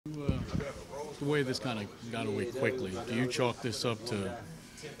the way this kind of got away quickly, do you chalk this up to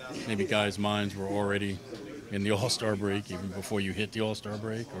maybe guys' minds were already in the All-Star break even before you hit the All-Star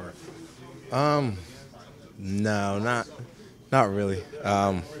break, or No, not really.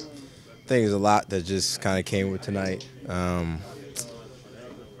 I think there's a lot that just kind of came with tonight. I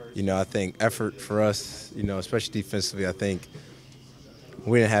think effort for us, especially defensively, I think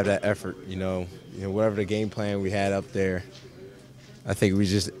we didn't have that effort. Whatever the game plan we had up there, I think we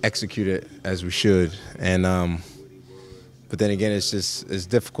just executed as we should. And but then again, it's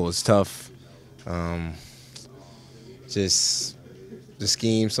difficult. It's tough. Just the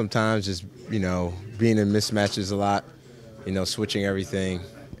scheme sometimes, just being in mismatches a lot. Switching everything,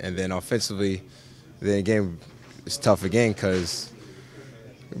 and then offensively, then again, it's tough again because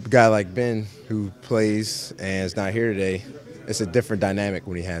a guy like Ben who plays and is not here today, it's a different dynamic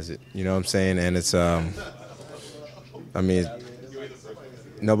when he has it. You know what I'm saying? And it's I mean,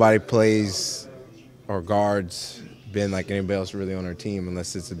 nobody plays or guards Ben like anybody else really on our team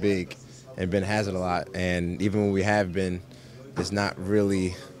unless it's a big, and Ben has it a lot. And even when we have Ben, it's not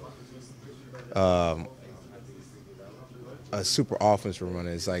really a super offense we're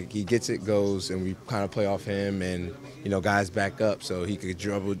running. It's like he gets it, goes, and we kind of play off him, and guys back up so he could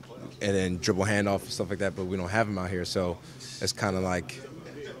dribble and then dribble handoff and stuff like that. But we don't have him out here, so it's kind of like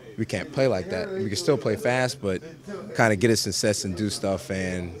we can't play like that. We can still play fast, but kind of get us in sets and do stuff.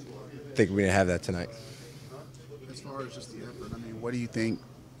 And I think we didn't have that tonight. As far as just the effort, I mean, what do you think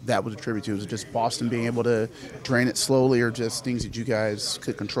that was attributed to? Was it just Boston being able to drain it slowly, or just things that you guys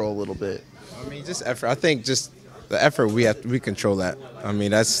could control a little bit? I mean, just effort. I think just the effort we control that. I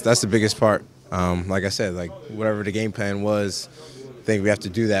mean, that's the biggest part. Like I said, like whatever the game plan was, I think we have to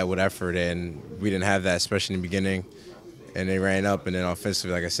do that with effort, and we didn't have that, especially in the beginning. And they ran up, and then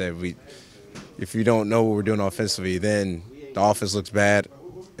offensively, like I said, if you don't know what we're doing offensively, then the offense looks bad,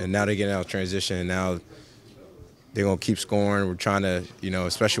 and now they're getting out of transition, and now they're gonna keep scoring. We're trying to,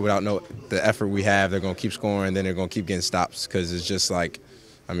 especially without the effort we have, they're gonna keep scoring, then they're gonna keep getting stops because it's just like,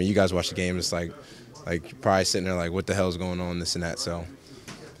 I mean, you guys watch the game, it's like you're probably sitting there like, what the hell is going on, this and that. So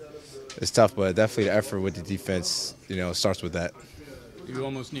it's tough, but definitely the effort with the defense, starts with that. you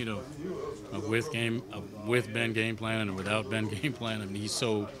almost need a with Ben game plan and a without Ben game plan? I mean, he's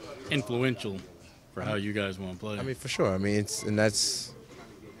so influential for how you guys want to play. I mean, for sure. I mean, it's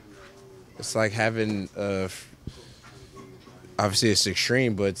like having obviously it's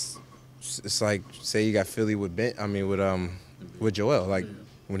extreme, but it's like say you got Philly with Ben. I mean, with Joel. Like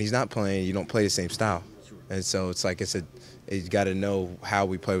when he's not playing, you don't play the same style, and so it's like you got to know how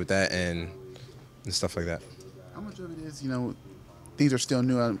we play with that and stuff like that. How much of it is, things are still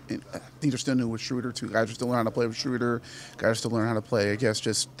new. Things are still new with Schroeder too. Guys are still learning how to play with Schroeder. Guys are still learning how to play, I guess,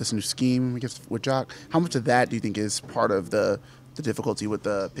 just this new scheme, I guess, with Jock. How much of that do you think is part of the difficulty with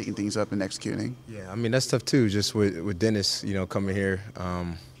picking things up and executing? Yeah, I mean that's tough too. Just with Dennis, coming here,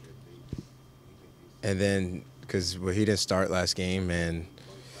 and then because he didn't start last game and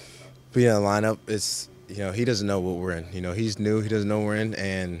being in the lineup, it's he doesn't know what we're in. He's new. He doesn't know what we're in,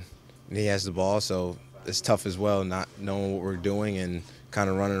 and he has the ball, so it's tough as well, not knowing what we're doing and kind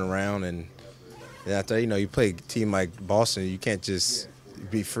of running around. And after you play a team like Boston, you can't just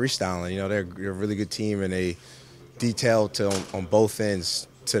be freestyling. They're a really good team, and they detailed on both ends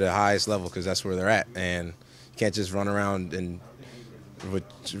to the highest level because that's where they're at. And you can't just run around and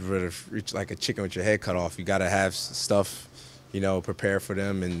like a chicken with your head cut off. You got to have stuff, prepare for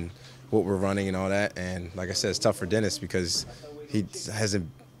them and what we're running and all that. And like I said, it's tough for Dennis because he hasn't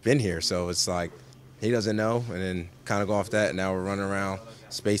been here, so it's like he doesn't know, and then kind of go off that, and now we're running around,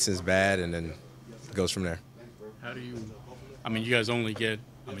 spacing's bad, and then it goes from there. How do you – I mean, you guys only get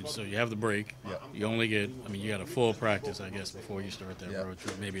 – so you have the break. Yep. You only get – you got a full practice, I guess, before you start that Yep. road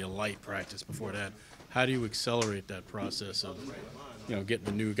trip, maybe a light practice before that. How do you accelerate that process of, getting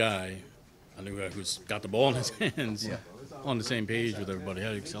a new guy who's got the ball in his hands on the same page with everybody? How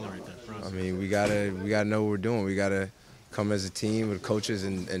do you accelerate that process? I mean, we gotta know what we're doing. We gotta come as a team with coaches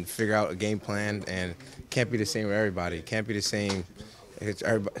and figure out a game plan, and can't be the same with everybody. It can't be the same.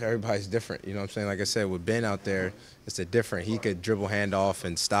 Everybody's different. You know what I'm saying? Like I said, with Ben out there, it's a different. He could dribble handoff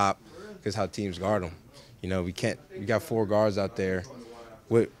and stop because how teams guard him. We can't. We got 4 guards out there.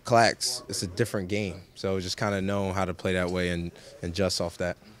 With Clax, it's a different game. So just kind of know how to play that way and adjust off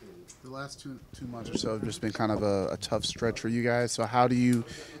that. The last two months or so have just been kind of a tough stretch for you guys. So how do you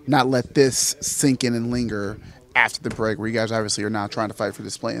not let this sink in and linger after the break, where you guys obviously are now trying to fight for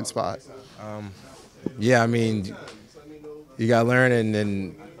this play-in spot? Yeah, I mean, you got to learn and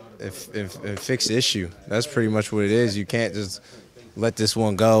then fix the issue. That's pretty much what it is. You can't just let this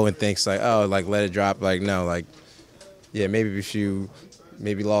one go and think like, oh, like let it drop. Like, no, like, yeah, maybe if you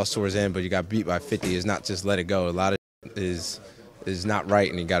maybe lost towards the end, but you got beat by 50 is not just let it go. A lot of is not right,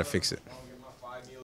 and you got to fix it.